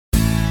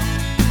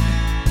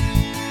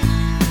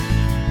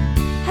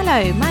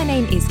Hello, my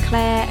name is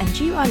Claire and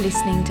you are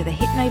listening to the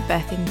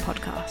Hypnobirthing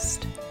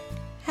Podcast.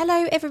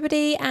 Hello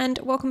everybody and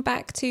welcome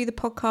back to the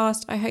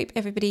podcast. I hope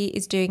everybody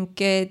is doing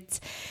good.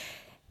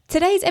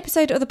 Today's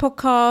episode of the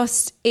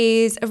podcast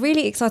is a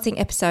really exciting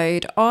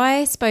episode.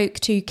 I spoke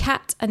to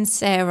Kat and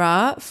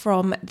Sarah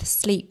from the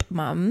Sleep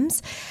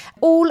Mums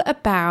all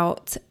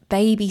about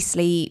baby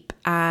sleep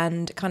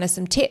and kind of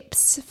some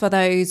tips for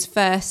those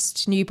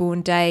first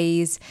newborn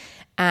days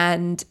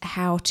and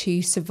how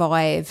to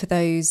survive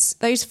those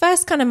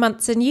first kind of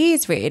months and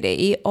years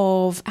really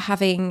of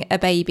having a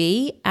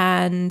baby.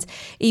 And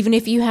even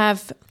if you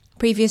have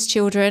previous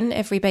children,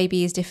 every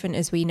baby is different,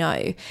 as we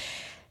know.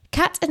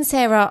 Kat and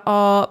Sarah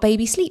are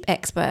baby sleep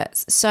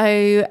experts.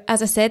 So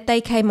as I said,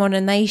 they came on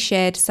and they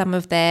shared some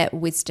of their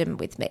wisdom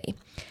with me.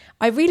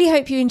 I really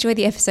hope you enjoy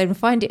the episode and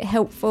find it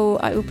helpful.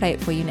 I will play it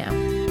for you now.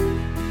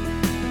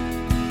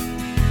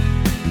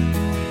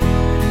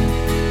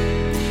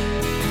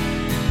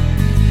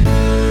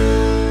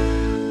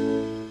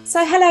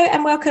 So hello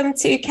and welcome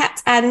to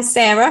Kat and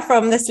Sarah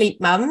from the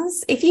Sleep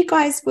Mums. If you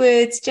guys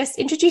would just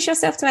introduce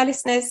yourself to our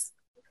listeners.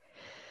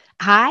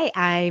 Hi,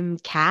 I'm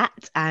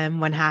Kat. I'm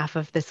one half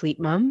of the Sleep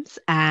Mums,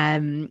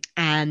 and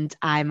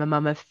I'm a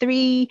mum of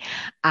three.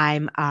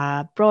 I'm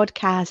a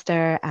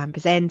broadcaster and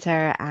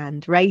presenter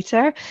and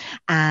writer,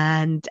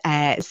 and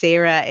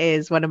Sarah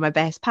is one of my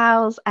best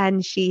pals,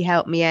 and she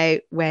helped me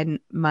out when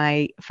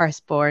my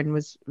firstborn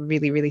was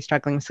really, really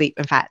struggling with sleep.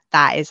 In fact,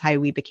 that is how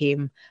we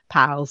became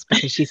pals,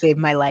 because she saved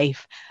my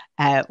life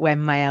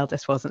when my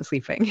eldest wasn't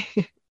sleeping.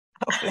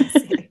 Oh,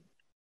 bless you.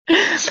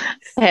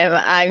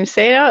 I'm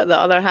Sarah, the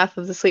other half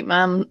of the Sleep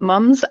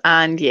Mums,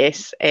 and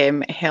yes,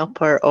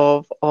 helper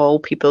of all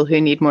people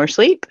who need more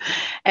sleep.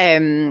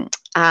 I've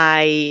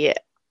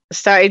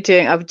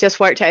just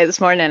worked out this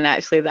morning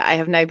actually that I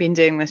have now been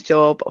doing this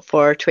job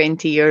for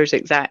 20 years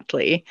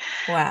exactly.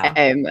 Wow.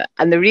 And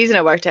the reason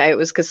I worked it out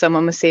was because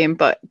someone was saying,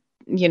 but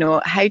you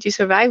know, how do you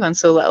survive on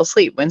so little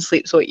sleep when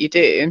sleep's what you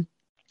do?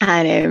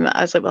 And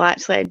I was like, well,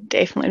 actually, I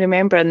definitely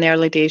remember in the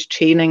early days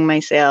training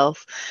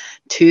myself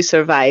to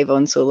survive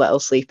on so little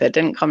sleep. It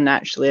didn't come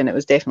naturally, and it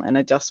was definitely an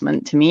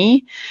adjustment to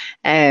me.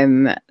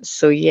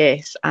 So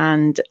yes,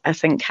 and I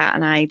think Kat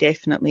and I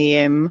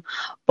definitely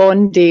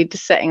bonded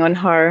sitting on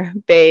her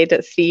bed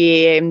at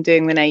 3 a.m.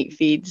 doing the night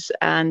feeds,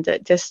 and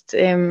it just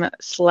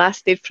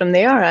lasted from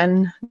there,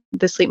 and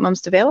the Sleep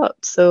Mums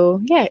developed. So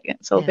yeah,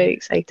 it's all very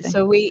exciting.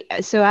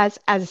 So as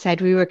I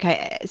said,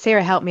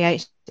 Sarah helped me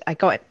out. I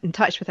got in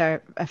touch with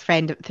a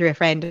friend through a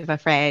friend of a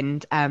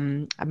friend.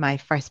 My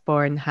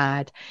firstborn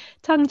had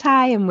tongue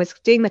tie and was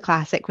doing the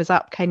classic, was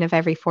up kind of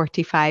every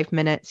 45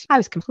 minutes. I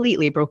was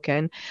completely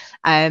broken,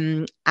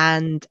 and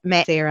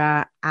met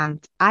Sarah, and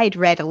I'd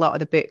read a lot of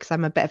the books.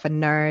 I'm a bit of a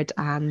nerd,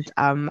 and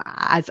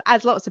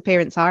as lots of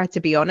parents are,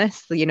 to be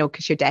honest, you know,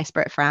 because you're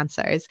desperate for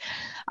answers.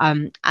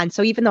 And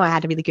so even though I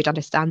had a really good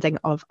understanding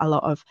of a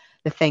lot of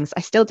the things, I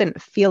still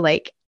didn't feel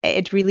like it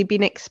had really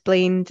been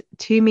explained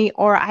to me,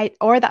 or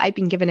that I'd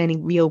been given any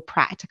real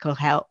practical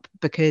help,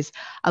 because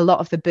a lot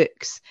of the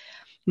books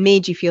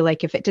made you feel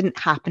like if it didn't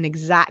happen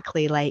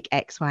exactly like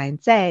X, Y,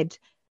 and Z,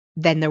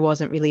 then there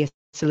wasn't really a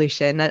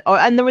solution. And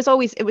it was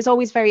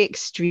always very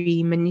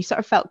extreme, and you sort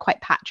of felt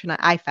quite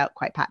patronized. I felt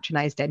quite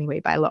patronized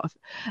anyway by a lot of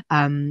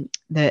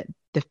the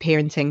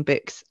parenting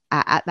books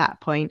at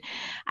that point.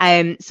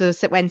 So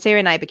when Sarah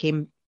and I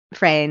became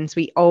friends,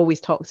 we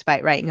always talked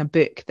about writing a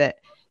book that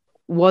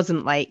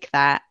wasn't like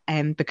that,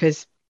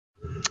 because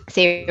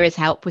Sarah's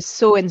help was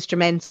so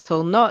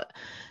instrumental, not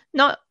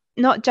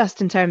just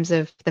in terms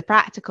of the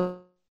practical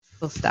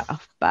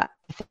stuff, but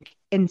I think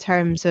in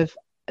terms of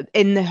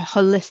in the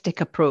holistic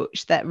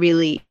approach, that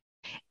really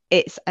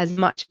it's as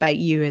much about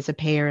you as a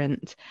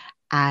parent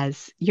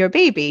as your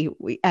baby,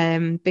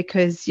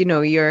 because you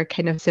know you're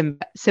kind of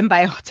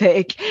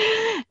symbiotic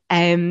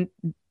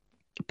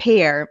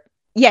pair.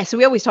 Yeah, so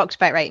we always talked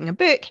about writing a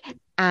book.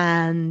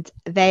 And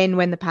then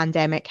when the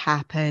pandemic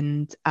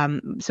happened,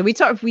 so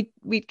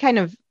we kind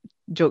of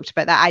joked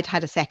about that. I'd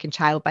had a second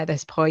child by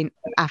this point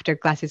after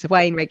glasses of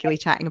wine, regularly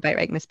chatting about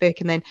writing this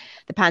book. And then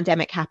the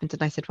pandemic happened,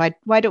 and I said,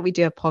 why don't we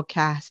do a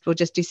podcast? We'll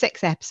just do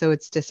 6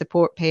 episodes to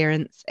support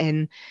parents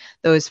in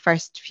those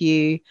first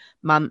few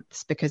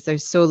months, because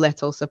there's so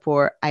little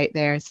support out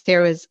there.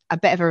 Sarah was a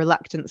bit of a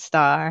reluctant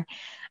star.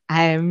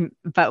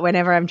 But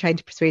whenever I'm trying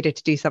to persuade her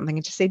to do something,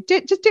 I just say,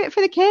 just do it for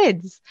the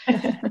kids.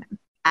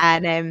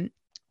 And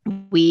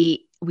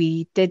we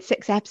did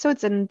 6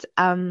 episodes, and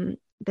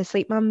the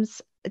Sleep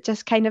Mums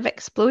just kind of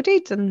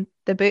exploded, and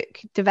the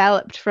book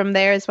developed from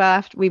there as well.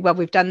 After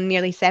we've done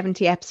nearly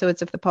 70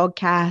 episodes of the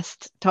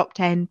podcast, top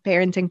 10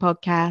 parenting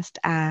podcast,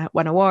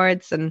 won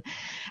awards, and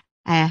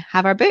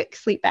have our book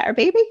Sleep Better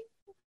Baby,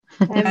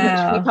 which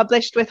we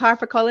published with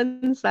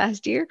HarperCollins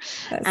last year.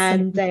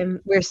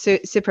 We're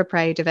super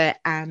proud of it,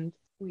 and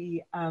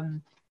we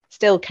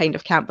still kind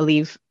of can't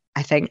believe,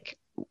 I think,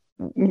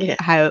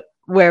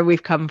 where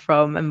we've come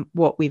from and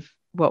what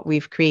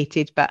we've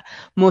created. But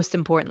most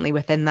importantly,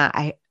 within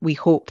that, we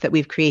hope that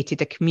we've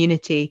created a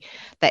community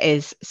that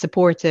is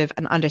supportive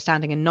and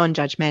understanding and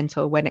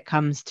non-judgmental when it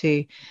comes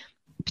to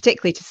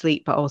particularly to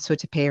sleep, but also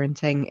to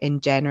parenting in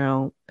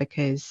general,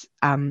 because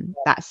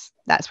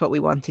that's what we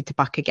wanted to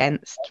buck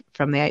against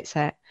from the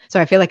outset. So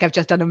I feel like I've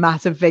just done a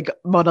massive big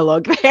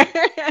monologue there.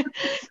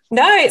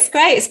 No, it's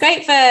great. It's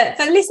great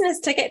for listeners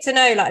to get to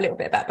know like a little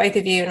bit about both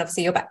of you, and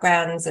obviously your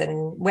backgrounds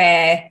and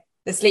where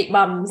the Sleep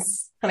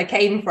Mums kind of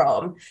came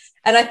from.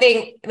 And I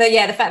think that,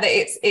 yeah, the fact that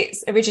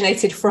it's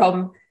originated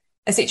from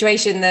a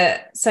situation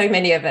that so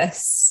many of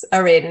us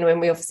are in when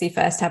we obviously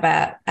first have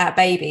our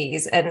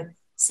babies. And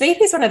sleep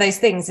is one of those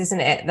things, isn't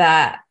it,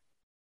 that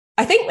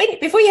I think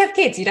before you have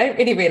kids, you don't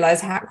really realise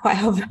quite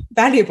how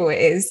valuable it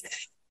is.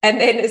 And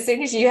then as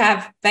soon as you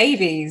have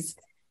babies,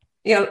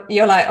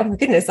 you're like, oh my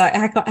goodness, like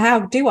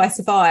how do I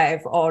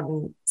survive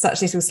on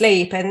such little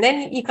sleep? And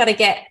then you kind of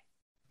get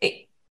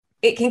it.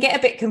 It can get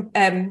a bit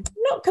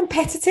not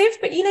competitive,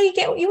 but you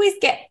always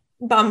get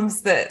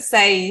mums that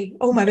say,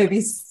 oh, my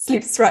baby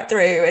sleeps right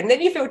through, and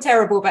then you feel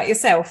terrible about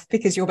yourself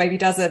because your baby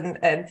doesn't.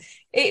 And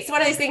it's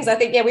one of those things, I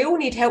think, yeah, we all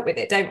need help with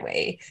it, don't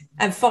we?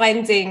 And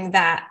finding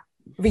that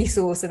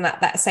resource and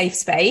that safe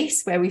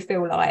space where we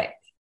feel like,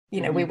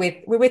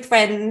 we're with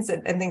friends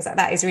and things like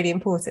that is really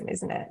important,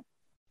 isn't it?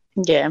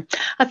 Yeah,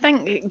 I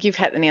think you've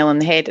hit the nail on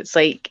the head. It's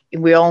like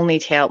we all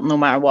need help no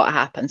matter what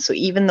happens. So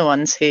even the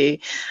ones who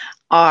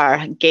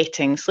are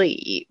getting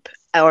sleep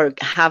or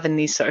having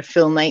these sort of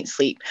full night's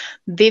sleep,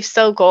 they've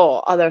still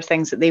got other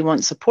things that they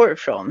want support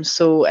from.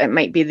 So it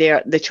might be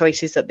the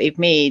choices that they've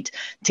made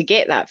to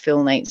get that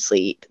full night's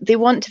sleep. They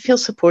want to feel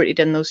supported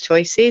in those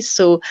choices.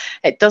 So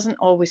it doesn't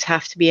always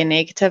have to be a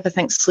negative. I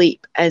think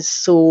sleep is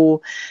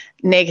so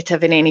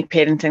negative in any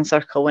parenting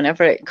circle.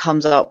 Whenever it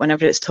comes up,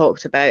 whenever it's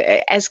talked about,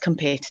 it is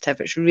competitive.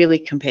 It's really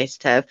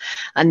competitive.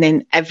 And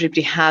then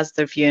everybody has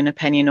their view and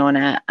opinion on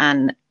it,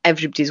 and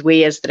everybody's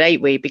way is the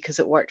right way because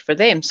it worked for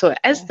them. So it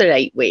is the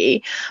right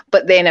way,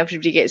 but then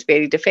everybody gets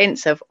very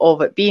defensive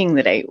of it being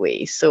the right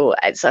way. So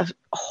it's a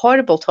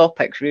horrible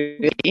topic,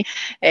 really.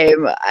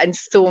 And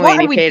so what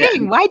many are we parents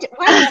doing? Why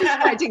are we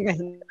starting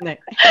this? No.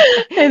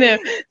 I know.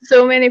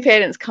 So many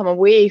parents come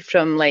away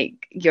from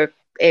like your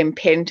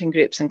parenting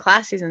groups and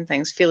classes and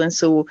things feeling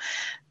so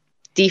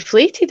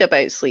deflated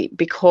about sleep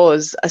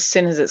because as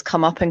soon as it's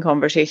come up in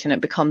conversation, it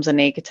becomes a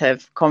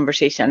negative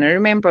conversation. And I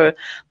remember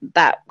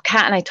that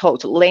Kat and I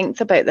talked at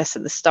length about this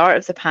at the start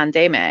of the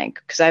pandemic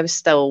because I was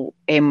still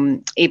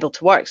able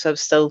to work. So I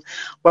was still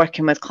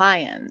working with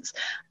clients.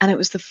 And it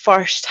was the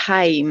first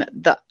time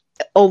that,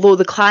 although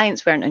the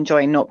clients weren't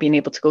enjoying not being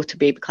able to go to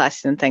baby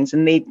classes and things,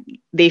 and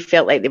they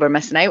felt like they were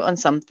missing out on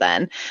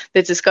something,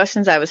 the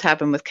discussions I was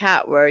having with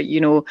Kat were,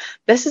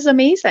 this is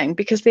amazing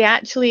because they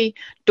actually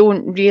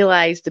don't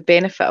realise the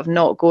benefit of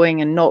not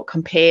going and not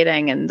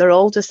comparing, and they're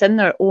all just in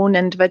their own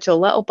individual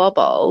little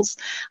bubbles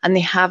and they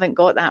haven't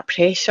got that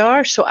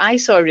pressure. So I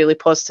saw a really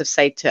positive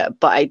side to it,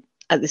 but I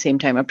at the same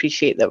time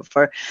appreciate that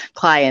for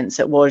clients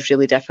it was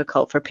really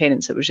difficult, for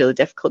parents it was really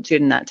difficult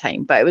during that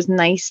time, but it was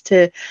nice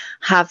to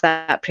have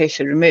that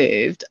pressure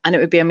removed. And it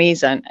would be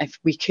amazing if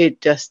we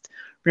could just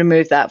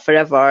remove that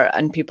forever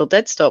and people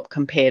did stop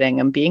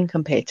comparing and being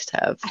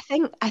competitive.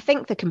 I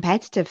think the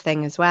competitive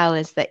thing as well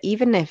is that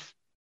even if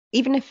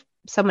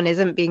someone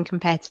isn't being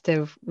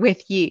competitive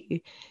with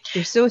you,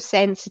 you're so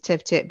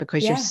sensitive to it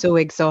because you're so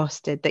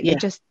exhausted that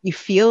you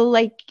feel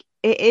like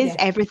it is,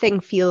 everything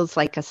feels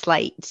like a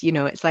slight,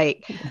 it's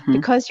like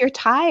because you're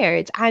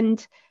tired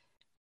and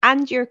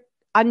you're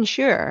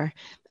unsure.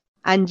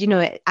 And,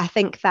 I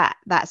think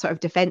that sort of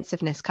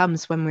defensiveness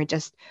comes when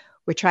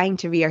we're trying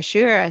to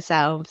reassure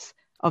ourselves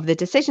of the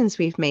decisions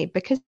we've made,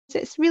 because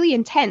it's really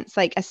intense.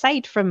 Like,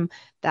 aside from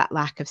that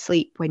lack of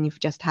sleep when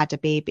you've just had a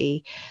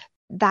baby,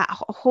 that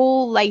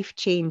whole life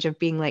change of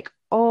being like,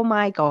 oh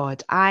my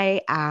God,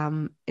 I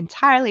am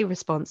entirely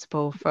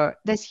responsible for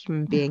this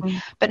human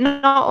being, but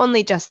not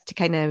only just to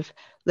kind of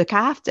look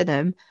after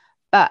them,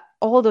 but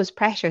all those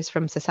pressures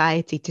from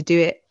society to do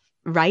it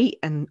right.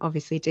 And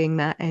obviously doing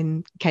that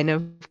in kind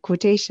of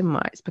quotation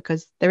marks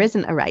because there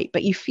isn't a right,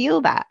 but you feel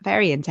that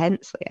very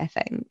intensely, I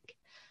think.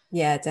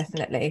 Yeah,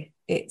 definitely.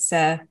 It's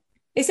an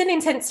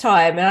intense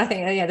time. And I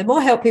think, the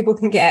more help people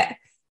can get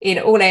in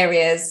all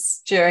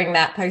areas during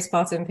that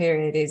postpartum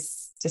period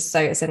is just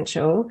so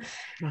essential.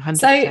 100%.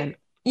 So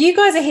you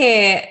guys are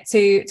here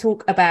to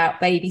talk about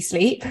baby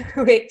sleep,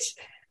 which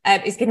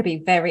is going to be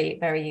very,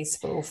 very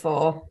useful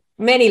for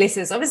many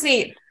listeners.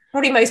 Obviously,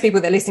 probably most people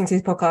that are listening to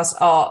this podcast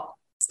are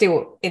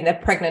still in the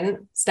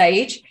pregnant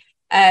stage,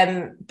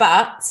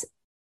 but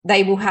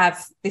they will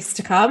have this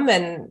to come,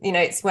 and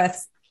it's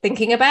worth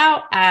thinking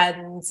about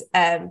and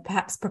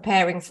perhaps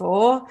preparing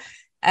for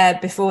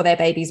before their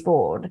baby's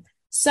born.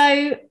 So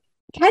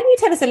can you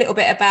tell us a little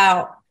bit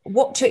about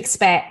what to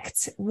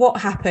expect, what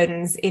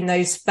happens in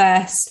those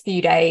first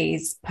few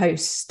days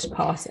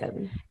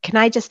postpartum? Can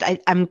I just,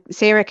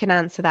 Sarah can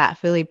answer that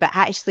fully, but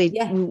actually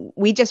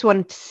we just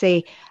wanted to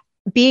say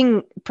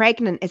being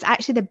pregnant is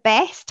actually the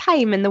best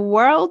time in the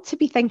world to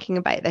be thinking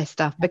about this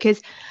stuff,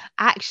 because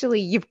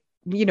actually you've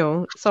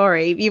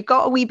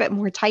got a wee bit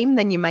more time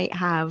than you might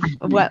have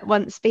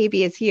once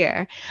baby is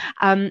here.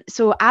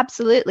 So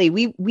absolutely,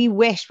 we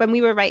wished when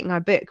we were writing our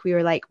book, we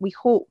were like, we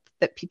hope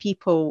that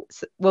people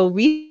will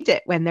read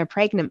it when they're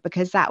pregnant,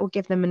 because that will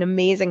give them an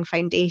amazing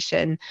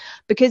foundation,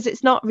 because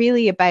it's not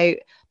really about,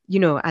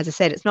 as I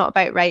said, it's not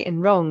about right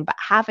and wrong, but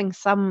having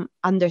some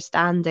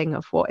understanding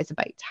of what is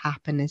about to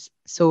happen is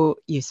so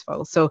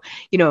useful. So,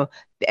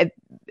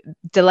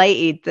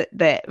 delighted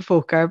that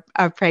folk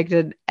are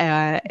pregnant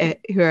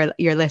who are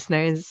your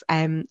listeners,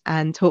 and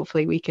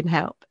hopefully we can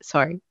help.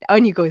 Sorry,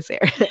 on you go,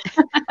 Sarah.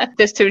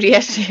 Just to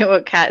reiterate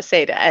what Kat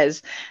said, it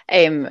is,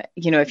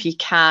 if you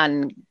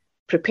can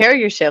prepare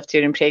yourself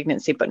during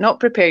pregnancy, but not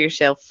prepare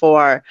yourself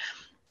for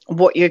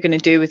what you're going to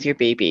do with your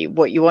baby.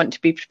 What you want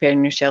to be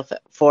preparing yourself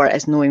for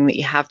is knowing that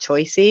you have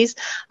choices,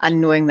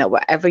 and knowing that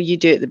whatever you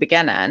do at the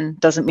beginning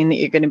doesn't mean that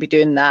you're going to be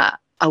doing that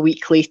a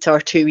week later,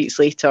 2 weeks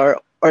later,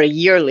 or a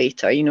year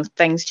later.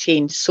 Things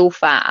change so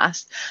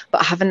fast,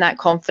 but having that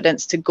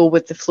confidence to go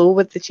with the flow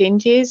with the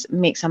changes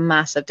makes a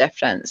massive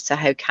difference to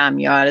how calm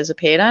you are as a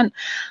parent.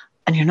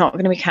 And you're not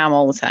going to be calm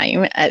all the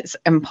time. It's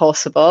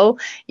impossible.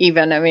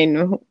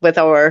 Even, with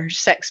our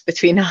 6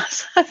 between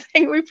us, I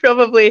think we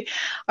probably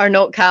are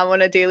not calm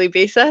on a daily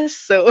basis.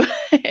 So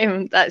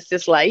that's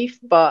just life.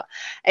 But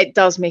it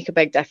does make a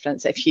big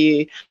difference if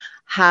you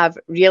have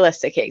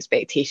realistic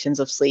expectations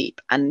of sleep,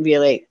 and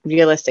really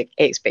realistic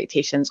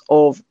expectations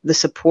of the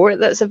support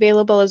that's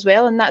available as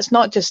well. And that's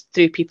not just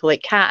through people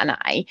like Kat and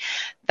I.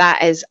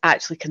 That is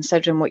actually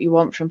considering what you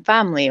want from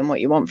family and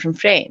what you want from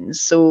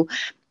friends. So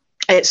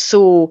it's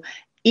so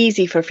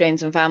easy for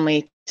friends and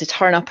family to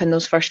turn up in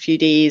those first few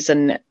days,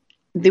 and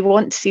they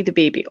want to see the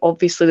baby.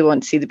 Obviously, they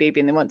want to see the baby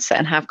and they want to sit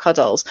and have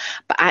cuddles.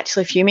 But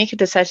actually, if you make a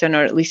decision,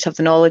 or at least have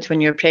the knowledge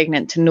when you're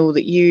pregnant to know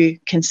that you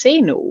can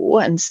say no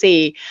and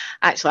say,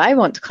 actually, I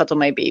want to cuddle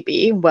my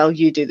baby while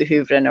you do the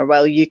hoovering, or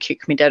while you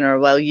cook me dinner, or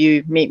while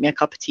you make me a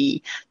cup of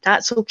tea,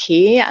 that's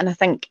okay. And I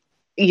think,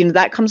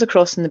 that comes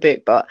across in the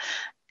book, but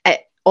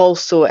it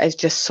also is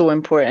just so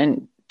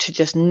important to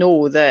just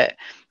know that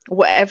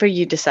whatever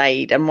you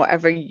decide and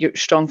whatever your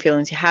strong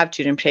feelings you have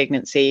during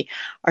pregnancy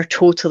are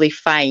totally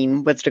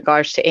fine with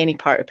regards to any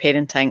part of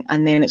parenting.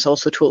 And then it's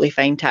also totally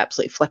fine to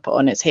absolutely flip it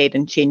on its head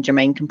and change your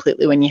mind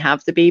completely when you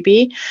have the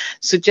baby.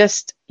 So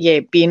just,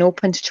 being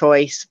open to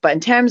choice. But in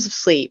terms of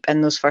sleep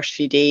in those first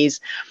few days,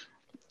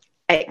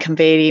 it can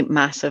vary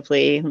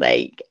massively.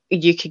 Like,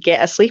 you could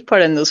get a sleeper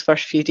in those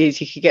first few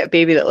days. You could get a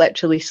baby that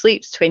literally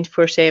sleeps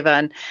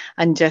 24/7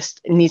 and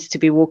just needs to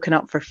be woken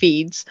up for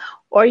feeds.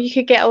 Or you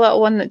could get a little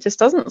one that just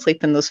doesn't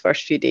sleep in those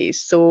first few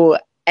days. So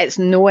it's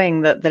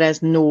knowing that there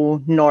is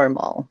no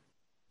normal.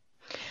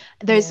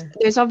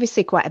 There's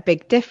obviously quite a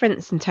big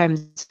difference in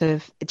terms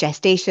of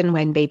gestation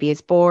when baby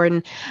is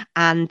born,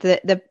 and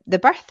the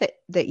birth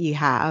that you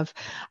have.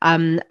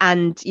 And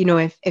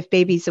if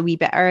baby's a wee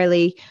bit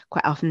early,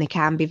 quite often they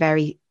can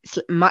be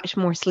much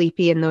more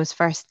sleepy in those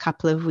first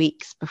couple of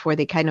weeks before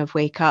they kind of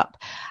wake up.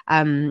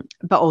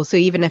 But also,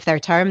 even if they're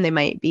term, they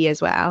might be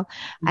as well.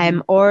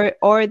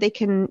 Or they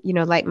can,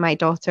 like my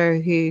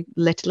daughter, who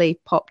literally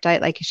popped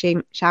out like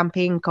a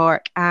champagne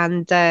cork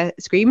and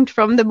screamed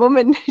from the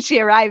moment she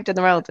arrived in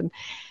the world, and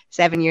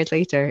 7 years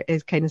later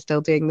is kind of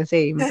still doing the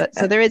same. But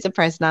so there is a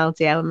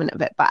personality element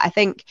of it. But I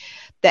think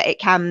that it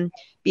can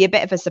be a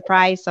bit of a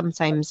surprise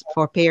sometimes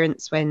for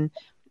parents when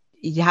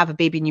you have a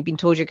baby and you've been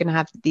told you're going to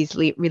have these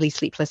really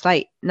sleepless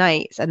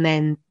nights, and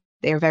then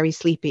they're very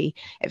sleepy.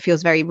 It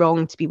feels very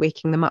wrong to be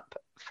waking them up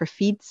for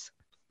feeds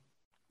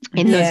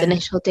in those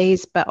initial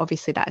days, but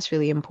obviously that's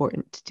really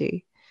important to do.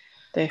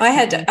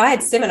 Definitely. I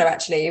had similar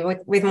actually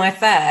with my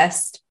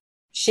first.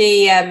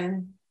 She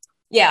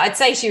I'd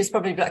say she was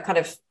probably like kind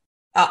of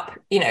up,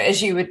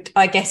 as you would,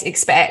 I guess,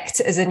 expect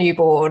as a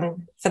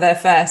newborn for the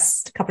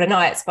first couple of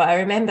nights. But I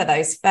remember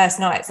those first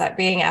nights, like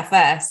being our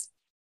first,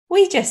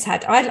 we just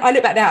had, I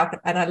look back now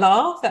and I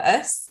laugh at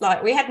us,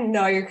 like we had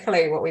no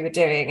clue what we were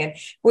doing. And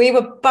we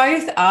were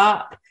both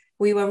up,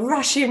 we were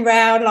rushing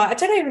around, like I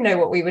don't even know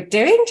what we were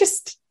doing,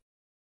 just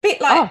we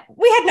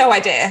had no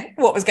idea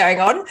what was going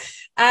on.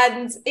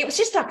 And it was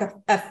just like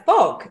a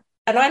fog.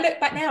 And I look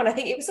back now and I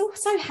think it was all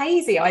so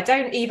hazy. I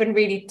don't even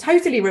really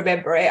totally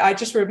remember it. I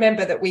just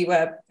remember that we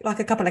were like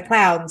a couple of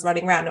clowns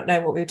running around not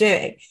knowing what we were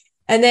doing.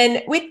 And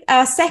then with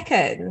our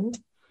second,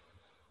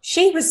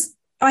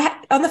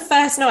 on the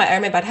first night, I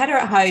remember I'd had her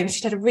at home.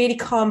 She'd had a really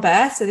calm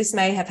birth, so this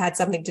may have had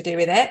something to do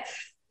with it.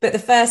 But the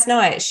first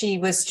night, she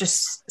was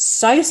just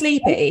so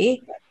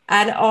sleepy.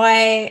 And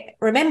I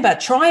remember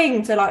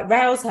trying to like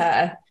rouse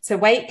her to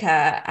wake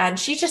her. And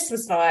she just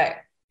was like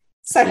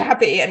so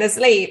happy and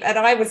asleep. And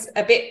I was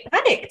a bit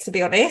panicked, to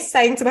be honest,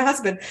 saying to my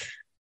husband,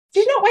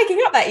 she's not waking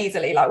up that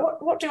easily. Like,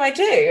 what do I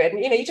do? And,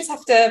 you just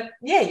have to,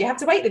 you have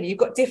to wake them. You've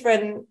got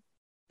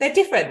they're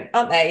different,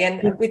 aren't they?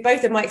 And with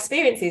both of my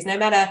experiences, no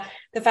matter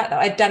the fact that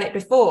I'd done it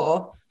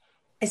before,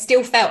 I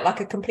still felt like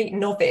a complete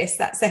novice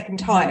that second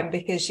time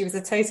because she was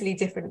a totally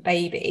different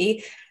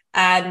baby.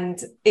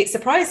 And it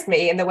surprised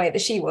me in the way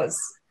that she was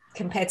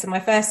compared to my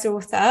first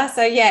daughter.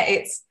 So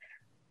it's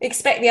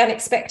expect the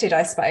unexpected,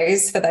 I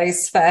suppose, for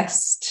those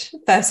first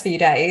few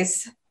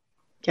days.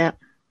 Yeah.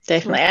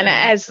 Definitely. And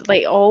it is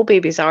like all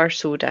babies are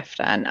so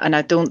different. And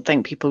I don't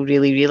think people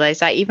really realise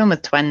that. Even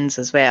with twins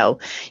as well,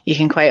 you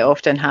can quite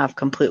often have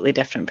completely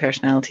different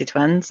personality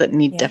twins that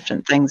need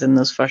different things in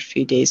those first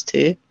few days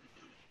too.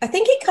 I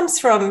think it comes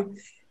from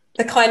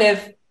the kind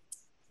of,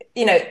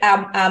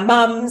 our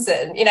mums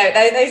and,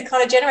 those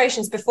kind of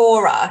generations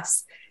before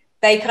us.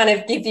 They kind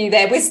of give you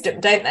their wisdom,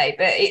 don't they?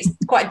 But it's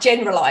quite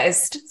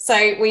generalised. So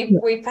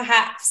we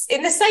perhaps,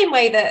 in the same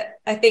way that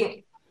I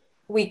think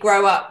we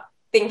grow up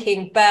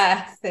thinking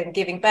birth and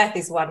giving birth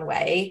is one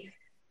way,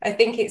 I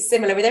think it's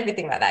similar with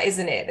everything like that,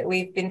 isn't it? That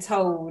we've been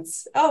told,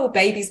 oh,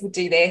 babies will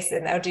do this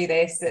and they'll do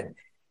this. And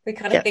we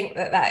kind of think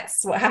that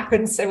that's what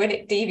happens. So when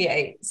it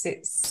deviates,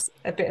 it's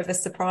a bit of a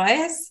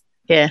surprise.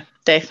 Yeah,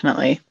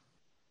 definitely.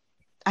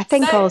 I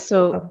think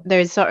also there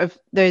is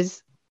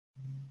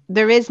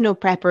no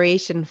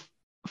preparation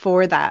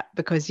for that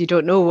because you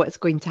don't know what's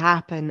going to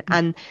happen.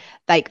 And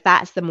like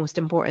that's the most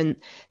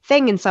important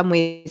thing in some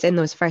ways in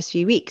those first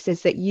few weeks,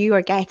 is that you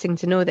are getting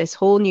to know this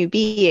whole new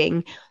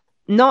being,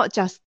 not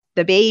just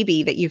the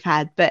baby that you've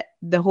had, but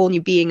the whole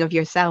new being of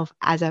yourself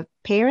as a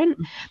parent.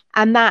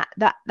 And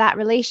that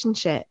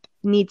relationship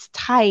needs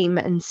time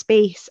and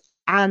space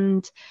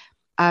and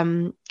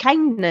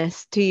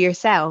kindness to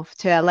yourself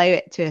to allow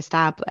it to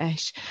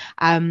establish.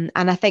 And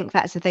I think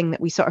that's the thing,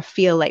 that we sort of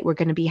feel like we're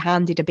going to be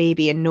handed a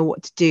baby and know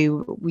what to do,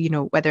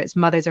 whether it's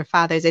mother's or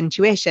father's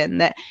intuition,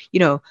 that,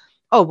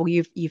 oh, well,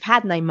 you've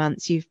had 9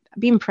 months, you've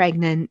been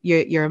pregnant,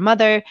 you're a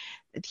mother,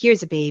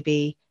 here's a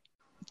baby,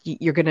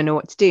 you're going to know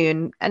what to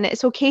do. And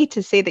it's okay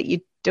to say that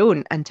you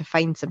don't and to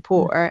find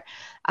support.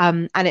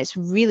 And it's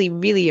really,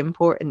 really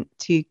important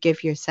to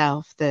give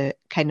yourself the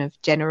kind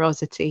of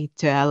generosity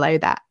to allow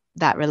that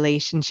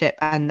relationship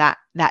and that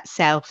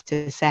self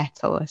to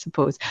settle, I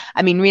suppose.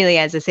 I mean, really,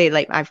 as I say,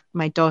 like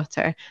my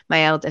daughter,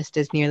 my eldest,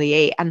 is nearly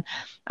 8, and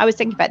I was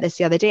thinking about this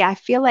the other day. I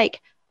feel like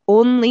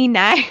only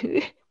now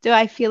do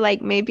I feel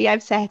like maybe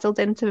I've settled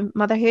into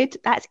motherhood.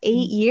 That's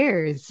 8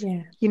 years,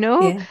 and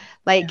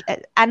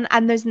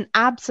there's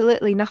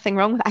absolutely nothing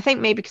wrong with it. I think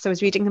maybe because I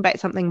was reading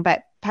about something,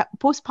 but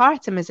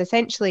postpartum is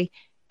essentially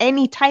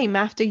any time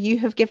after you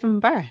have given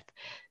birth.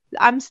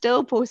 I'm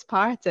still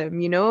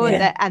postpartum,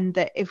 and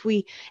that if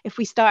we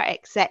start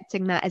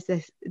accepting that as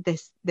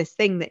this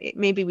thing, that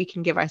maybe we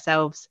can give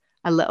ourselves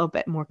a little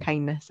bit more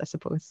kindness, I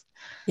suppose.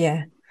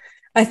 Yeah,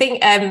 I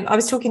think I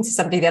was talking to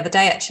somebody the other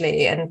day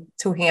actually, and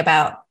talking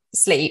about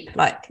sleep,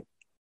 like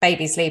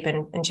baby sleep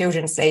and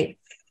children's sleep,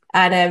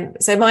 and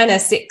so mine are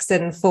 6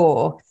 and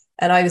 4,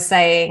 and I was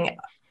saying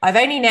I've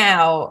only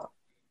now,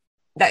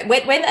 like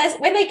when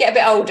they get a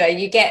bit older,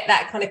 you get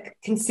that kind of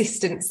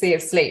consistency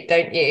of sleep,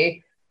 don't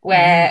you?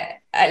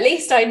 Where at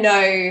least I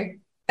know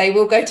they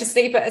will go to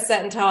sleep at a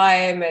certain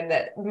time, and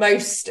that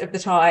most of the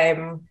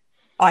time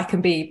I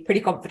can be pretty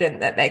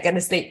confident that they're going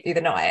to sleep through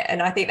the night.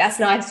 And I think that's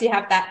nice. You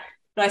have that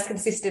nice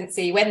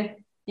consistency when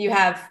you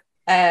have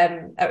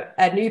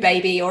a new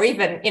baby, or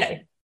even,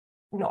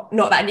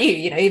 not that new,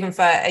 even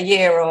for a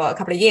year or a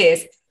couple of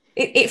years,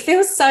 it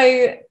feels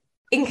so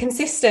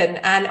inconsistent.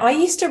 And I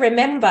used to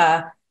remember,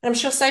 and I'm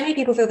sure so many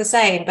people feel the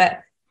same,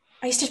 but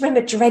I used to remember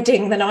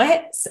dreading the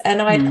nights,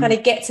 and I'd kind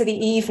of get to the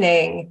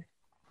evening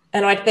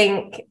and I'd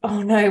think,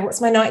 oh no,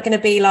 what's my night going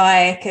to be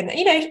like? And,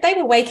 they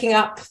were waking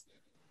up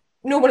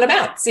normal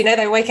amounts, they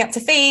were waking up to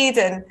feed.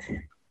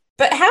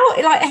 But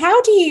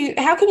how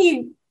can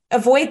you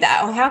avoid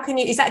that? Or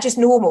is that just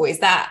normal? Is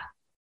that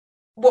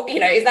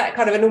is that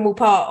kind of a normal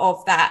part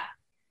of that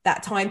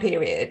time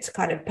period,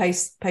 kind of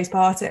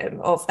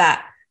postpartum, of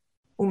that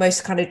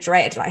almost kind of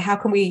dread? Like, how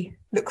can we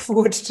look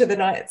forward to the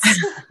nights?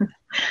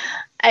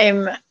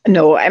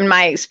 No, in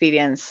my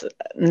experience,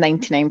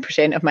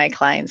 99% of my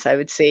clients, I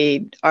would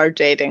say, are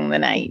dreading the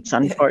nights,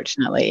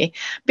 unfortunately,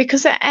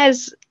 because it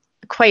is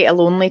quite a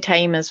lonely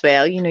time as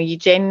well. You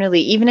generally,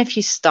 even if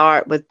you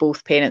start with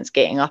both parents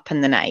getting up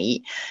in the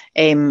night,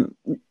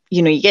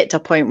 you get to a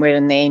point where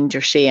in the end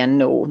you're saying,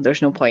 no,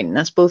 there's no point in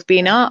us both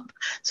being up.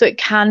 So it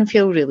can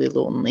feel really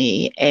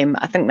lonely.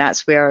 I think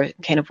that's where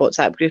kind of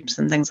WhatsApp groups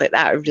and things like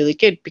that are really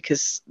good,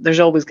 because there's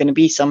always going to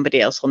be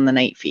somebody else on the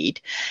night feed,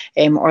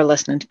 or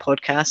listening to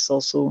podcasts,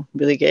 also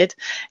really good.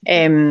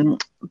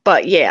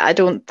 But yeah, I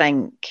don't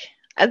think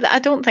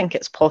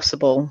it's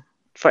possible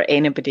for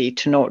anybody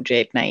to not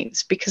dread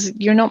nights, because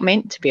you're not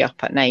meant to be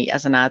up at night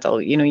as an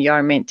adult. You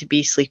are meant to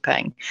be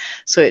sleeping.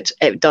 So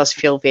it does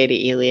feel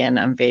very alien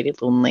and very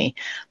lonely.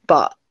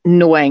 But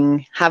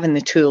having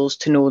the tools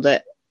to know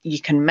that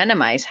you can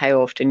minimize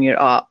how often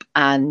you're up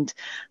and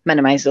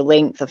minimize the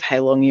length of how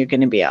long you're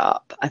going to be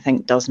up, I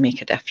think does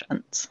make a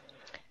difference.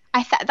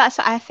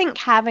 I think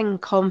having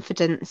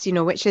confidence,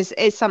 which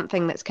is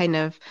something that's kind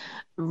of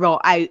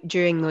wrought out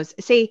during those,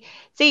 say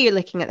you're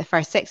looking at the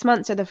first 6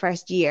 months or the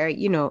first year,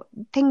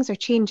 things are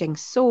changing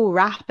so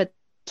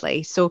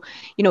rapidly. So,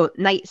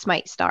 nights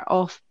might start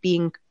off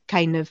being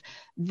kind of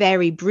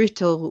very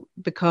brutal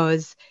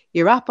because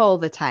you're up all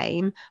the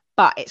time,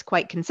 but it's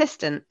quite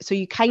consistent. So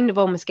you kind of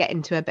almost get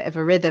into a bit of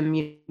a rhythm,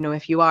 you know,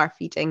 if you are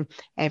feeding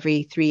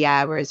every 3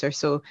 hours or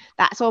so,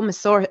 that's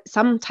almost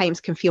sometimes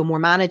can feel more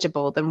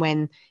manageable than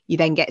when you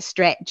then get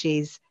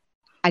stretches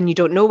and you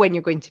don't know when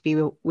you're going to be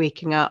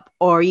waking up,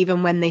 or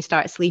even when they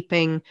start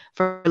sleeping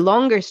for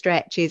longer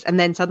stretches and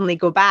then suddenly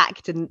go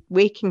back to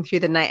waking through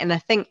the night. And I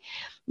think,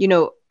 you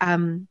know,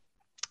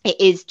 it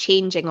is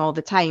changing all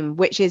the time,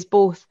 which is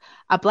both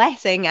a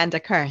blessing and a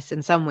curse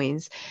in some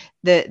ways.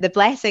 The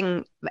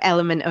blessing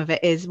element of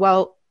it is,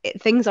 well,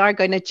 things are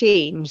going to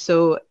change.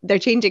 So they're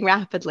changing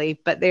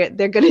rapidly, but they're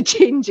going to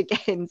change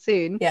again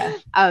soon. Yeah.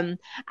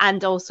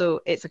 And also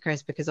it's a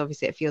curse because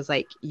obviously it feels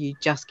like you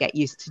just get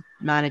used to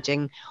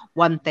managing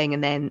one thing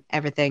and then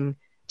everything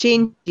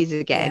changes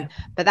again.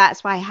 Yeah. But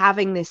that's why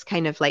having this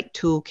kind of like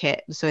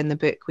toolkit. So in the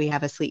book we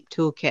have a sleep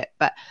toolkit,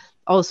 but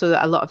also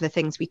a lot of the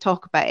things we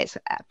talk about, it's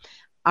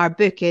our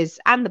book is,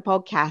 and the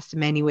podcast in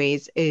many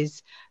ways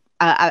is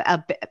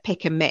a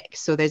pick and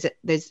mix. So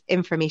there's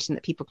information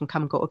that people can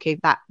come and go, okay,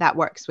 that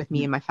works with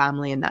me and my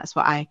family, and that's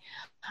what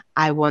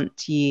I want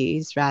to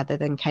use, rather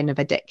than kind of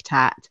a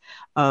diktat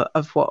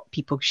of what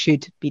people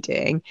should be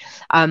doing.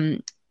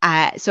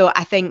 So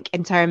I think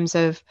in terms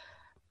of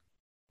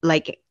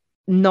like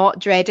not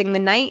dreading the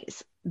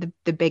nights,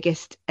 the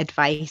biggest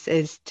advice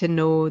is to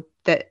know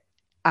that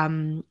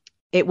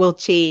it will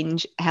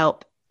change.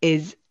 Help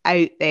is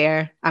out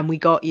there and we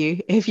got you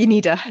if you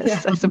need us.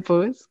 Yeah. I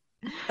suppose.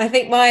 I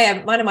think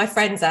one of my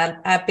friends,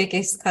 our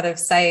biggest kind of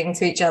saying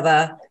to each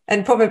other,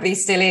 and probably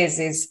still is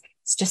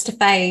it's just a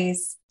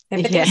phase.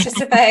 Everything's just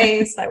a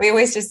phase. Like we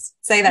always just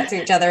say that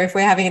to each other if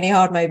we're having any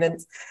hard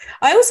moments.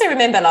 I also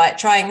remember like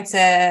trying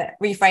to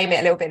reframe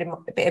it a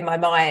little bit in my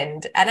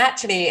mind. And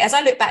actually, as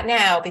I look back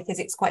now, because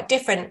it's quite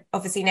different,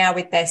 obviously now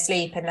with their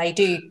sleep, and they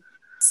do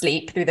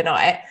sleep through the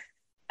night.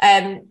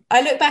 I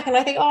look back and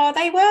I think,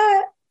 they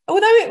were,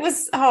 although it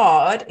was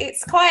hard,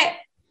 it's quite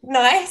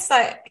nice.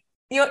 Like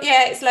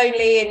it's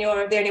lonely and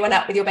you're the only one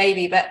up with your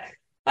baby. But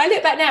I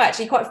look back now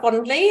actually quite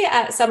fondly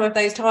at some of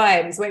those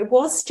times where it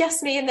was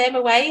just me and them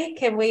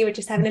awake and we were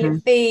just having a little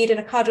feed and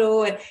a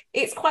cuddle. And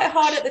it's quite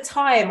hard at the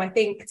time, I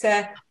think,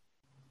 to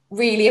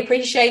really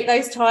appreciate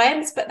those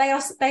times, but they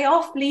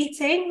are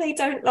fleeting. They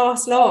don't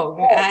last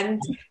long.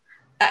 And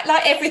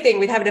like everything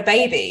with having a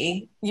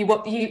baby, you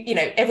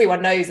know,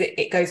 everyone knows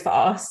it goes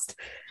fast.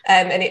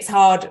 And it's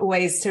hard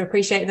always to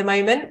appreciate the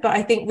moment, but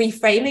I think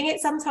reframing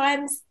it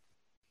sometimes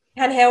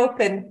can help.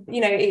 And,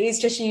 you know, it is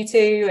just you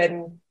two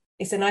and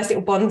it's a nice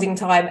little bonding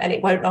time and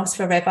it won't last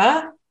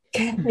forever.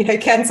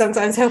 Can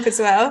sometimes help as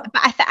well.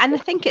 But I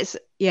think it's,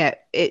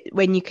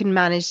 when you can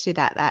manage to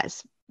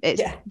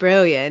it's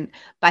brilliant.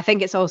 But I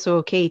think it's also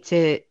okay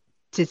to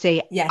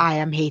say, I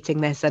am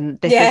hating this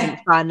and this isn't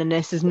fun and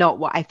this is not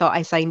what I thought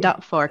I signed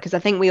up for, because I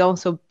think we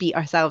also beat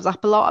ourselves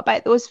up a lot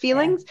about those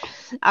feelings.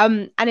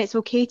 And it's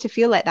okay to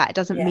feel like that. It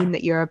doesn't mean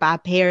that you're a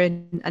bad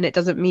parent, and it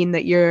doesn't mean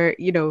that you're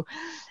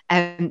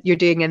you're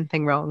doing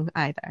anything wrong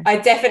either. I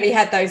definitely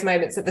had those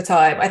moments at the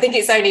time. I think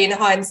it's only in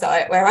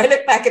hindsight where I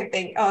look back and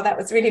think, that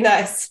was really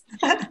nice.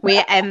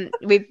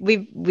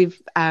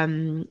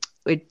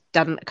 We've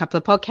done a couple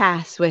of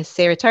podcasts with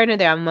Sarah Turner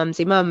there on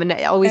Mumsy Mum, and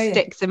it always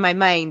sticks in my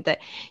mind that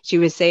she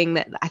was saying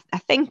that I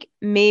think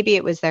maybe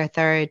it was their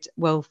third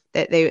wolf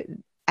that they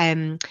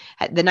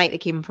at the night they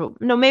came from,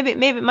 maybe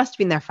it must have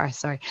been their first,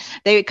 sorry.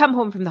 They would come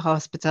home from the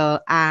hospital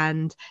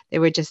and they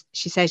were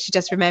she says she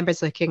just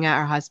remembers looking at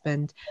her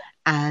husband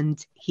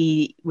and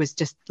he was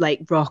just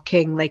like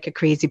rocking like a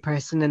crazy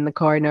person in the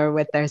corner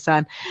with their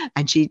son,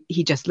 and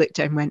he just looked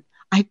at her and went,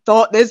 I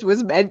thought this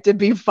was meant to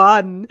be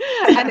fun.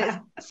 And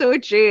it's so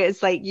true.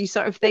 It's like you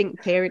sort of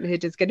think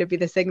parenthood is going to be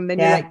this thing, and then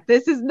you're like,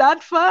 this is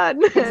not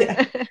fun.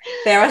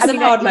 There are some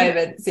hard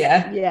moments.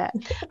 Yeah.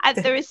 And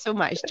there is so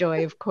much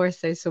joy. Of course,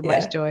 there's so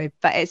much joy.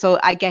 But it's all,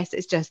 I guess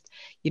it's just,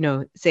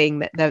 saying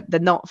that the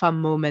not fun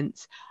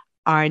moments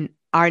aren't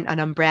an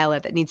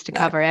umbrella that needs to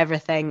cover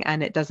everything.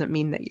 And it doesn't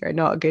mean that you're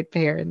not a good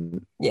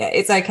parent. Yeah,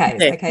 it's okay.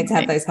 It's okay to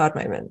have those hard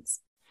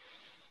moments.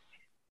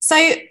 So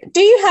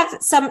do you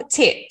have some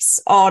tips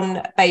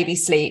on baby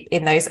sleep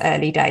in those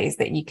early days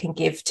that you can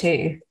give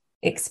to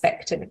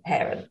expectant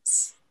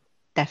parents?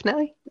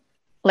 Definitely.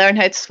 Learn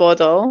how to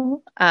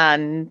swaddle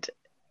and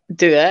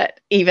do it.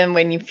 Even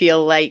when you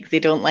feel like they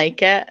don't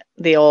like it,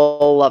 they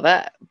all love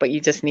it, but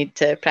you just need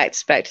to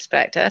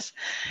practice.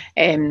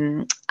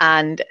 And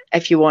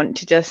if you want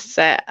to just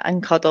sit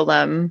and cuddle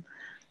them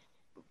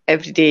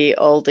every day,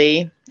 all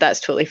day, that's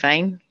totally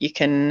fine. You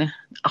can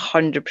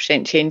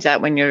 100% change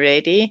that when you're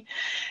ready.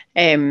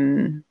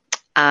 And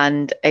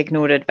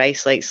ignore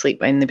advice like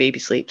sleep when the baby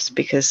sleeps,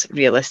 because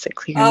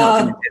realistically you're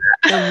not going to do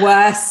that. The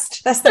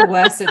worst. That's the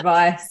worst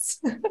advice.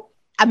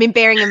 I mean,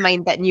 bearing in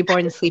mind that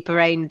newborns sleep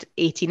around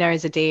 18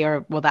 hours a day,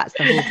 that's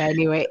the hope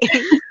anyway.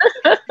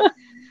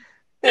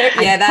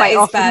 Yeah, that quite is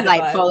often bad like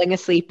advice. falling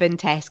asleep in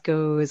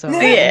Tesco's or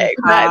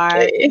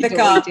exactly. The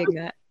car.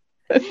 That.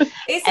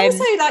 It's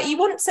also like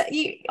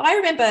I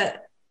remember,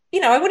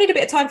 I wanted a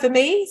bit of time for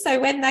me. So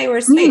when they were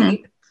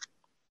asleep,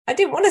 I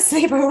didn't want to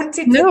sleep. I wanted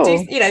to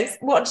do,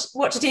 watch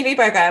a TV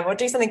program or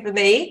do something for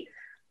me.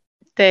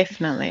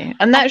 Definitely.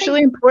 And that's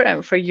really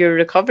important for your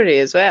recovery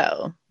as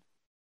well.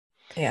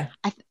 Yeah.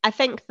 I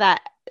think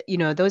that,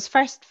 those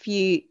first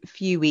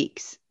few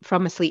weeks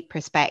from a sleep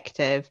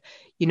perspective,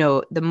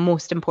 the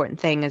most important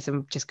thing, as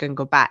I'm just going to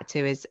go back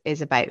to,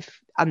 is about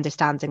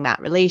understanding that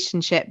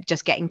relationship,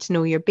 just getting to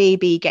know your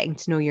baby, getting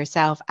to know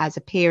yourself as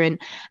a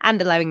parent,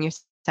 and allowing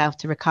yourself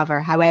to recover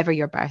however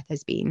your birth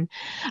has been.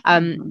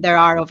 There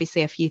are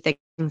obviously a few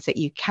things that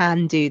you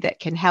can do that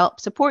can help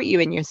support you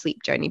in your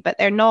sleep journey, but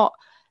they're not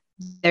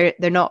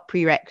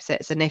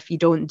prerequisites. And if you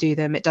don't do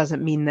them, it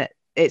doesn't mean that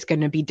it's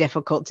going to be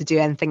difficult to do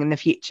anything in the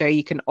future.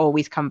 You can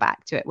always come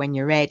back to it when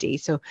you're ready.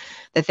 So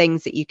the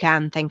things that you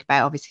can think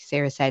about, obviously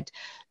Sarah said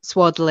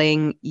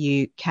swaddling.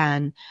 You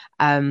can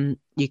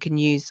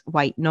use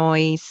white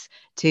noise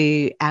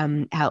to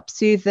help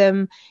soothe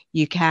them.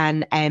 You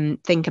can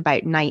think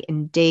about night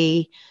and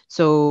day.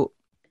 So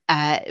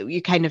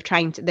you're kind of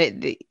trying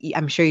to,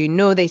 I'm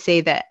sure they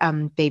say that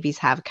babies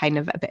have kind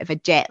of a bit of a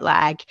jet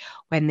lag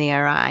when they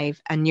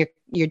arrive, and you're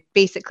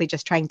basically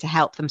just trying to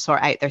help them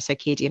sort out their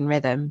circadian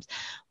rhythms,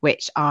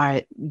 which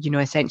are,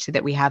 essentially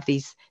that we have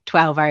these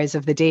 12 hours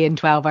of the day and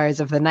 12 hours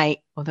of the night,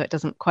 although it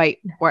doesn't quite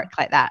work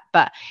like that.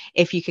 But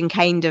if you can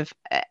kind of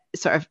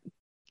sort of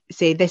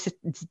say this is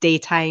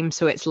daytime,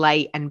 so it's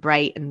light and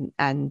bright, and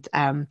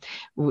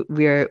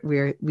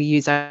we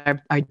use our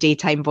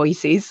daytime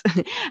voices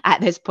at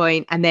this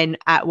point, and then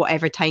at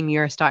whatever time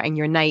you're starting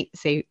your night,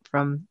 say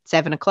from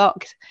 7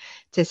 o'clock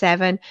to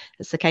 7,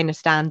 it's the kind of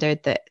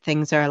standard that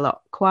things are a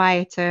lot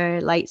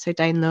quieter, lights are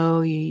down low,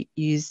 you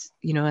use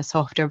a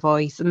softer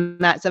voice, and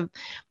that's a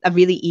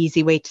really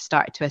easy way to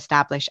start to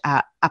establish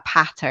a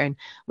pattern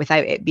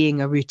without it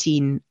being a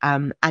routine,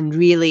 and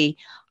really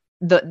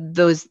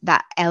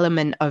that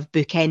element of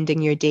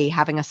bookending your day,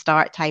 having a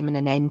start time and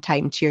an end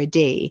time to your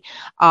day,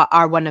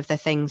 are one of the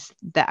things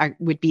that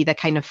would be the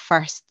kind of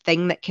first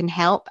thing that can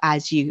help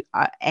as you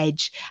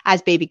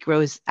as baby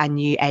grows and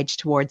you edge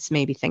towards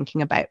maybe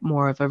thinking about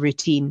more of a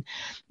routine.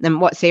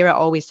 And what Sarah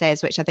always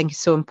says, which I think is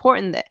so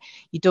important, that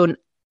you don't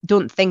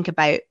think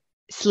about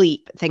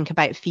sleep, think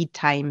about feed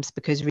times,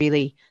 because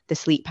really the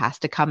sleep has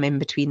to come in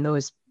between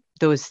those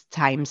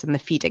times, and the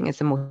feeding is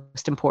the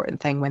most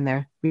important thing when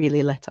they're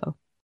really little.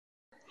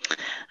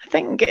 I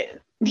think,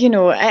 it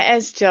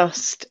is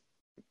just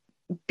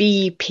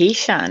be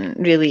patient,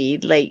 really.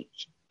 Like,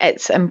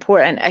 it's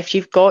important if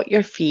you've got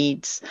your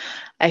feeds,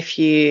 if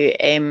you're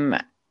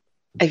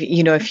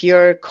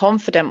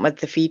confident with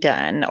the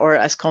feeding, or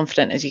as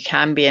confident as you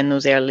can be in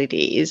those early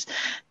days,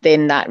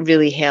 then that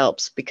really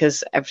helps,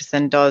 because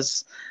everything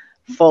does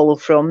follow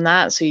from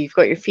that. So you've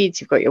got your feeds,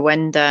 you've got your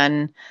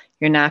winding,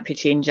 your nappy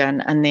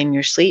changing, and then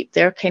your sleep.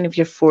 They're kind of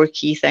your 4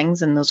 key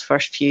things in those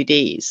first few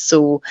days.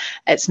 So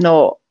it's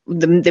not,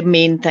 the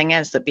main thing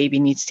is that baby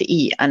needs to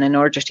eat, and in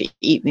order to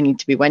eat they need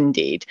to be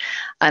winded,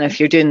 and if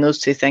you're doing those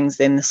 2 things,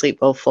 then the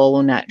sleep will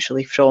follow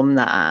naturally from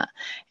that.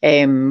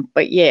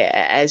 But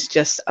yeah, it is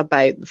just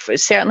about,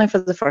 certainly for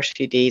the first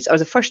few days, or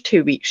the first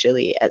 2 weeks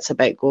really, it's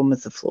about going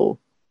with the flow.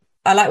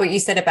 I like what you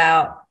said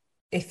about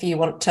if you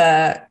want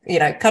to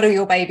cuddle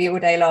your baby all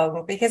day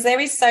long, because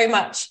there is so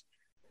much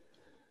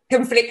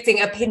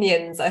conflicting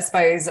opinions, I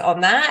suppose,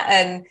 on that,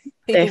 and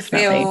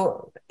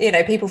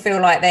people feel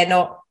like they're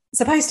not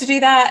supposed to do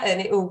that,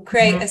 and it will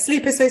create a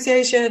sleep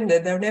association,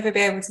 and they'll never be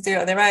able to do it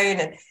on their own.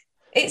 And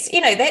it's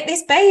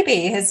this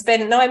baby has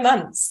spent 9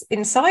 months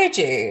inside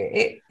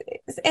you.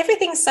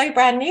 Everything's so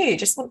brand new,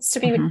 just wants to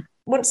be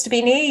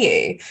near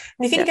you. And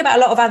if you think about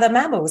a lot of other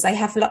mammals, they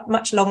have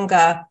much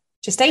longer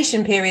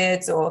gestation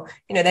periods, or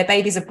their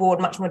babies are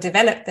born much more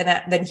developed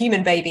than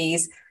human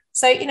babies.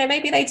 So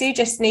maybe they do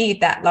just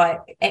need that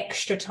like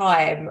extra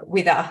time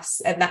with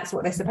us, and that's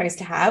what they're supposed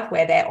to have,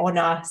 where they're on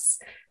us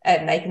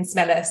and they can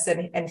smell us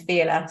and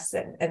feel us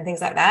and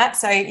things like that.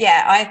 So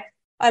yeah,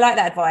 I like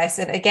that advice.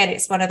 And again,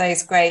 it's one of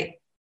those great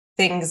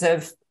things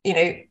of,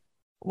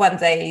 one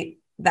day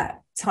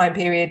that time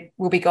period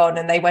will be gone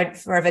and they won't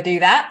forever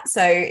do that.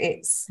 So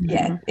it's,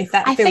 if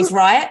that feels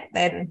right,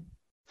 then.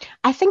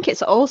 I think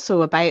it's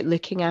also about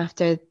looking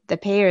after the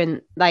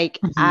parent. Like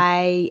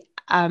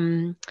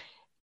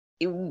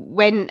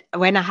when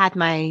I had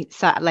my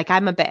son, like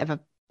I'm a bit of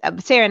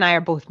Sarah and I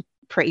are both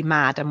pretty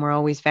mad, and we're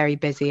always very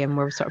busy, and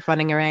we're sort of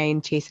running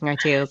around chasing our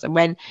tails. And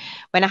when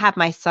I had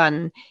my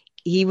son,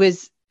 he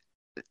was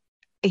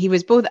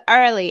both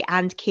early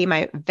and came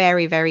out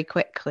very, very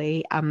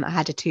quickly. I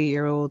had a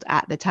 2-year-old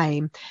at the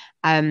time.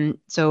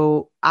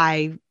 So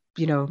I,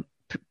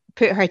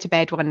 put her to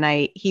bed one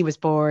night, he was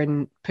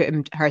born,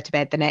 put her to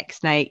bed the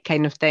next night,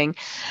 kind of thing.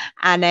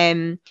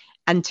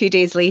 And 2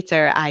 days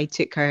later, I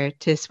took her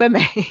to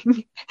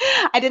swimming.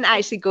 I didn't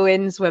actually go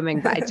in swimming,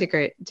 but I took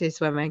her to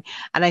swimming.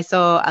 And I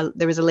saw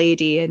there was a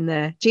lady in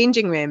the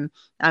changing room.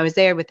 I was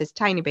there with this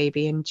tiny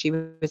baby, and she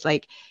was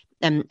like,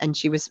 and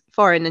she was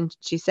foreign, and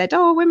she said,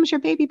 "Oh, when was your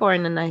baby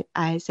born?" And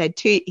I said,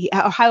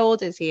 how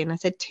old is he? And I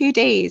said, 2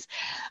 days.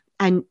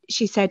 And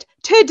she said,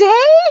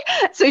 "Today?"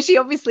 So she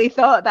obviously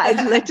thought that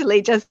I'd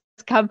literally just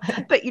come.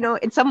 But,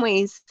 in some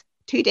ways,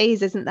 2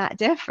 days isn't that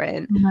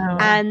different. No.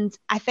 And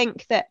I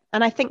think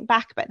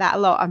back about that a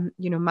lot.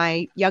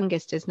 My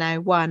youngest is now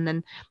 1,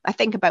 and I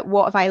think about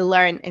what have I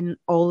learned in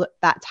all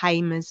that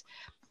time as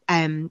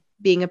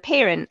being a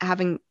parent,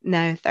 having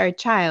now a 3rd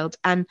child.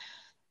 And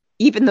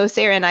even though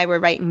Sarah and I were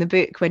writing the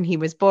book when he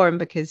was born,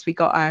 because we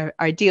got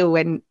our deal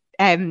when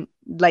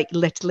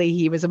literally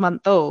he was a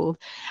month old,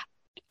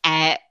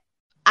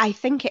 I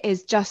think it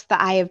is just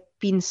that I have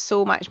been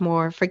so much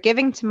more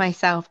forgiving to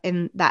myself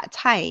in that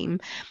time.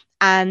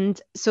 And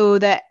so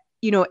that,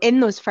 in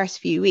those first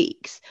few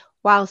weeks,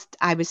 whilst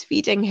I was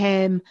feeding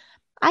him,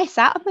 I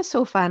sat on the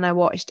sofa and I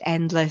watched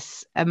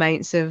endless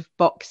amounts of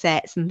box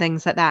sets and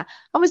things like that.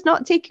 I was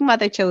not taking my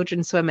other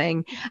children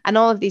swimming and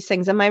all of these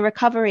things. And my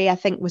recovery, I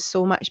think, was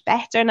so much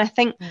better. And I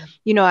think,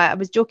 I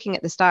was joking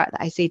at the start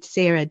that I say to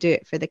Sarah, do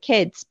it for the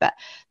kids. But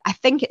I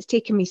think it's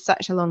taken me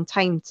such a long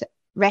time to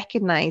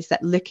recognize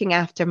that looking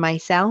after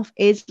myself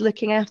is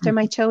looking after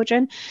my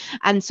children.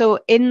 And so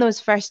in those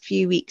first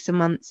few weeks and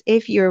months,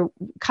 if you're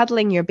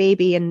cuddling your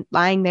baby and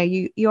lying there,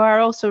 you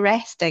are also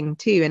resting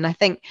too. And I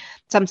think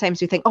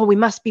sometimes we think, we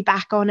must be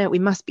back on it, we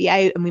must be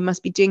out and we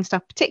must be doing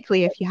stuff,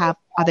 particularly if you have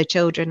other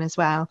children as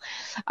well.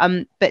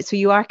 But so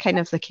you are kind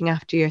of looking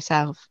after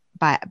yourself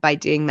by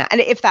doing that. And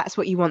if that's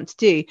what you want to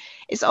do,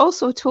 it's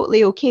also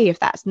totally okay if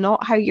that's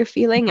not how you're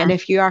feeling. And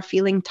if you are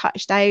feeling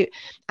touched out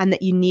and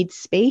that you need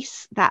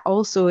space, that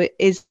also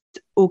is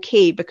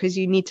okay, because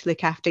you need to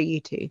look after you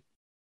too.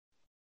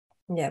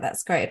 Yeah,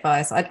 that's great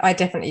advice. I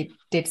definitely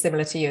did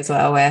similar to you as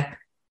well, where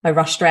I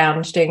rushed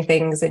around doing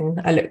things and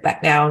I look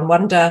back now and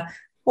wonder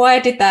why I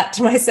did that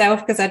to myself,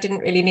 because I didn't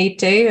really need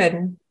to.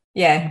 And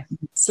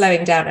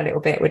slowing down a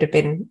little bit would have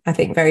been, I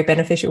think, very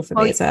beneficial for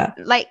me as well.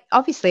 Like,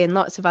 obviously in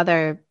lots of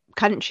other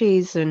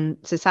countries and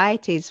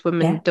societies,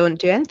 women don't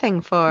do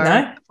anything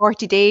for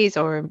 40 days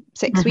or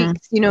 6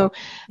 weeks,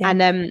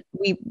 and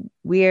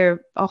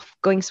we're off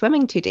going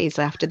swimming 2 days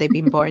after they've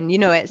been born.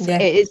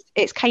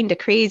 It's kind of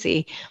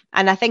crazy.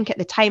 And I think at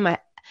the time, a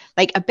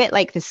bit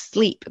like the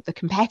sleep, the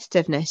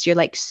competitiveness, you're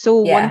like so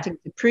wanting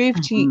to prove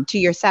to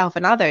yourself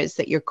and others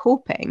that you're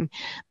coping,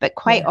 but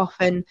quite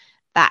often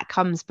that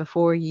comes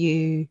before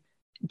you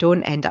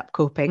don't end up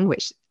coping,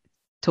 which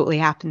totally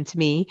happened to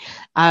me.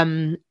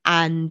 And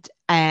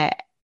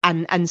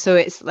so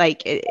it's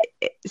like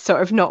it's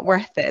sort of not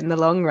worth it in the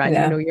long run.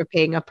 You're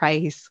paying a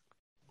price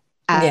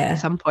at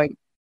some point.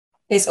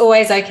 It's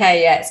always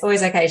okay. It's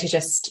always okay to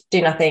just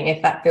do nothing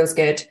if that feels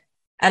good.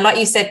 And like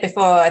you said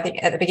before, I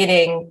think at the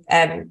beginning,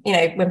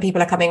 when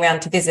people are coming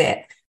around to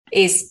visit,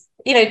 is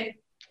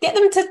get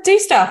them to do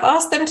stuff,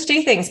 ask them to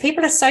do things.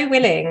 People are so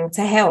willing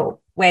to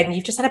help when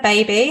you've just had a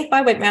baby. If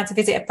I went round to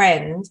visit a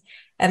friend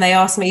and they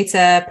asked me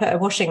to put a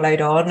washing load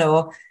on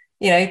or,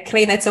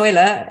 clean their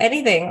toilet,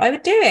 anything, I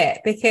would do it,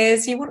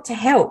 because you want to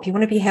help. You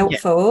want to be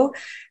helpful.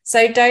 So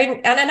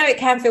and I know it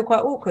can feel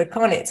quite awkward,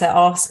 can't it, to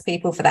ask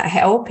people for that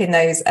help in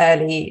those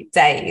early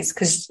days,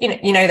 because,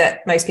 that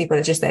most people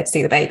are just there to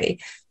see the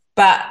baby.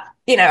 But,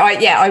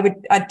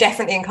 I'd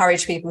definitely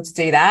encourage people to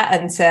do that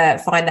and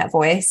to find that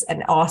voice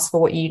and ask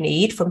for what you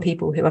need from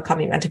people who are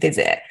coming around to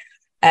visit,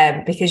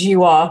 because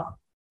you're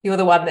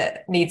the one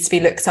that needs to be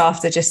looked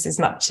after just as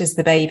much as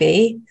the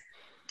baby.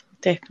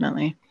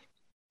 Definitely.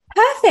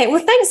 Perfect.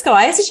 Well, thanks,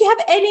 guys. Did you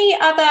have any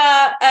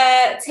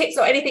other tips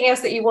or anything else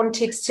that you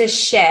wanted to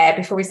share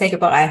before we say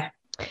goodbye?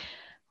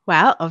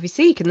 Well,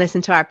 obviously, you can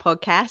listen to our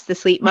podcast, The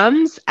Sleep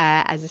Mums.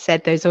 As I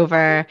said, there's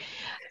over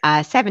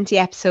 70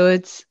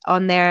 episodes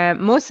on there,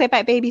 mostly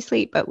about baby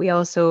sleep, but we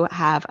also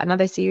have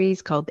another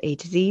series called A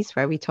to Z's,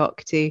 where we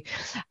talk to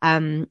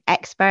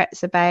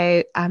experts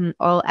about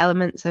all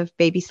elements of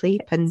baby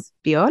sleep and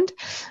beyond.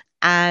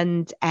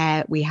 And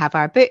we have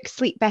our book,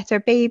 Sleep Better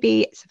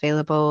Baby. It's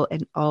available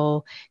in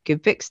all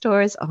good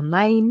bookstores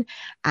online.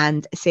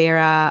 And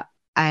Sarah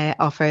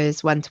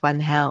offers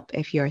one-to-one help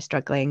if you're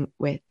struggling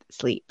with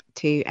sleep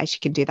too, and she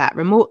can do that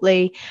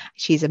remotely.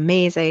 She's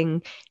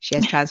amazing. She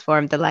has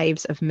transformed the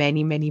lives of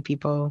many, many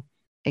people,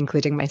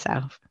 including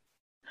myself.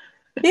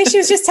 Yeah, she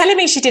was just telling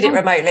me she did it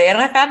remotely, and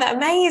I found that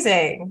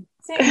amazing.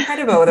 It's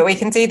incredible that we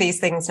can do these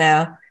things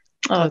now.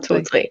 Oh,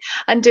 totally.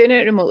 And doing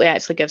it remotely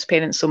actually gives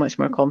parents so much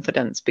more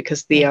confidence,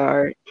 because they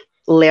are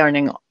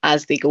learning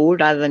as they go,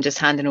 rather than just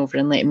handing over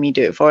and letting me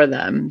do it for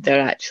them.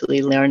 They're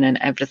actually learning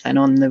everything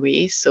on the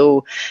way,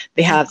 so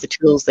they have the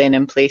tools then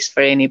in place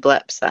for any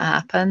blips that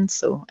happen.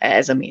 So it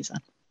is amazing.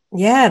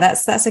 Yeah,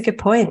 that's a good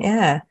point.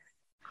 Yeah.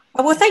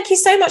 Well, thank you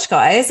so much,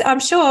 guys. I'm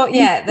sure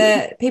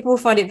the people will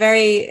find it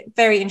very,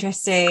 very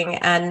interesting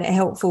and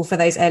helpful for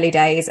those early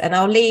days, and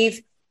I'll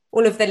leave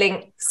all of the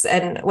links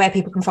and where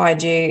people can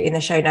find you in the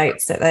show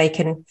notes, that they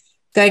can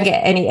go and get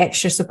any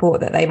extra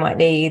support that they might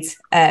need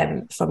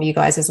from you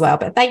guys as well.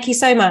 But thank you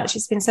so much.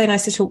 It's been so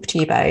nice to talk to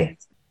you both.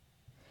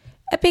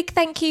 A big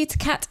thank you to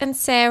Kat and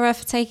Sarah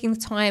for taking the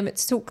time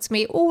to talk to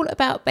me all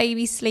about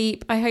baby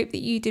sleep. I hope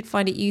that you did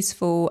find it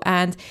useful.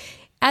 And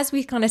as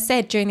we kind of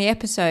said during the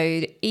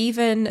episode,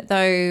 even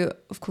though,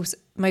 of course,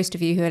 most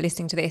of you who are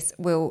listening to this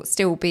will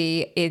still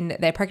be in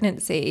their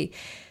pregnancy,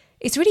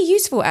 it's really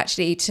useful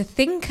actually to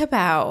think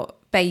about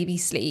baby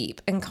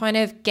sleep and kind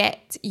of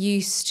get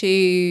used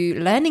to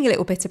learning a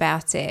little bit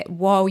about it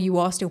while you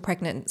are still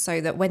pregnant,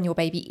 so that when your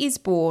baby is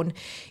born,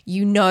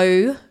 you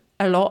know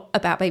a lot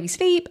about baby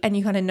sleep and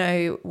you kind of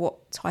know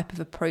what type of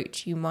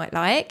approach you might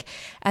like.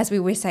 As we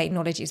always say,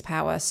 knowledge is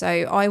power. So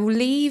I will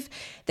leave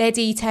their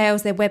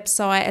details, their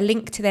website, a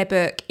link to their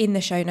book in the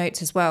show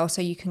notes as well,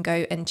 so you can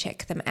go and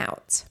check them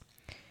out.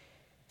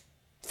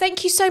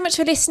 Thank you so much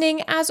for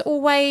listening. As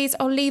always,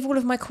 I'll leave all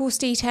of my course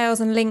details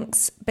and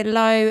links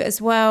below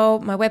as well.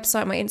 My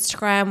website, my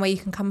Instagram, where you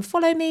can come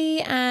follow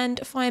me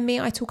and find me.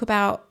 I talk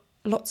about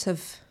lots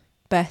of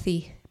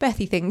birthy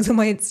things on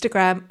my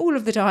Instagram all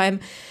of the time.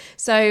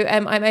 So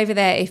I'm over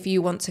there if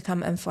you want to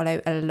come and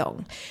follow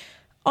along.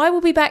 I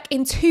will be back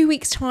in 2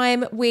 weeks'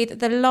 time with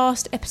the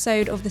last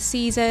episode of the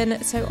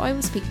season. So I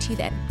will speak to you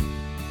then.